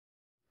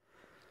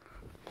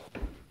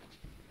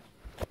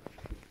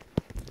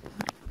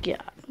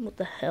God, what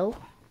the hell?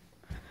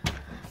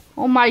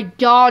 Oh my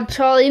God,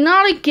 Charlie,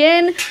 not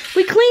again.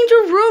 We cleaned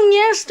your room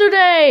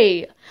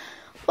yesterday.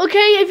 Okay,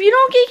 if you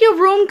don't get your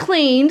room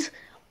cleaned,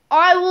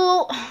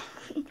 I'll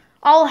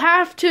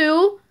have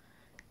to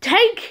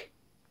take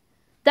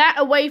that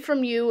away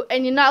from you,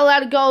 and you're not allowed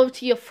to go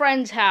to your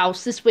friend's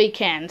house this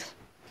weekend.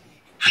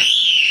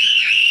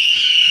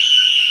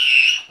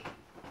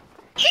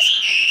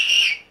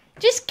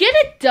 Just get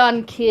it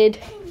done, kid.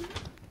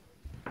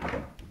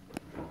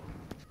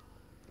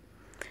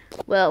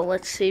 Well,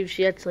 let's see if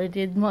she actually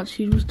did what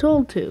she was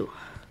told to.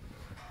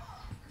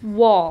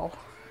 Wall.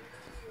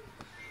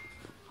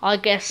 I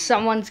guess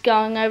someone's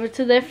going over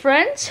to their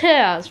friend's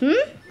house,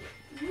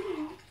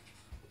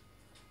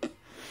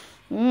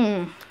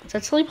 It's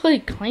actually pretty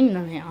clean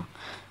now.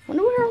 I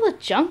wonder where all the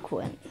junk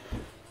went.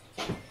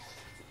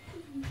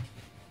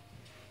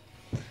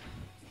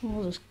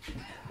 Well,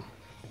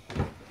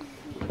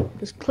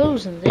 there's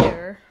clothes in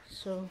there,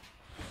 so...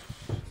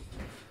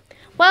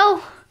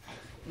 Well,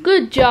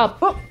 good job.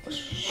 Oh,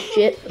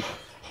 shit.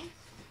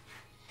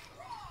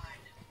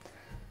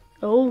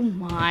 Oh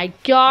my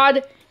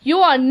God. You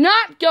are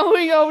not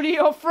going over to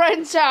your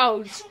friend's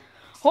house.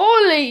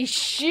 Holy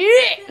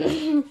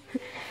shit.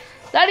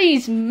 That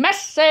is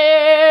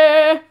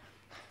messy.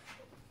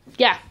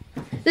 Yeah.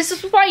 This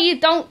is why you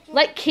don't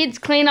let kids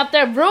clean up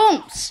their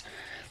rooms.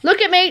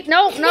 Look at me.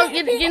 No,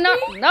 you're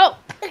not.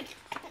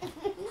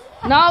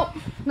 No.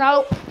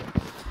 No.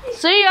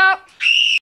 See ya.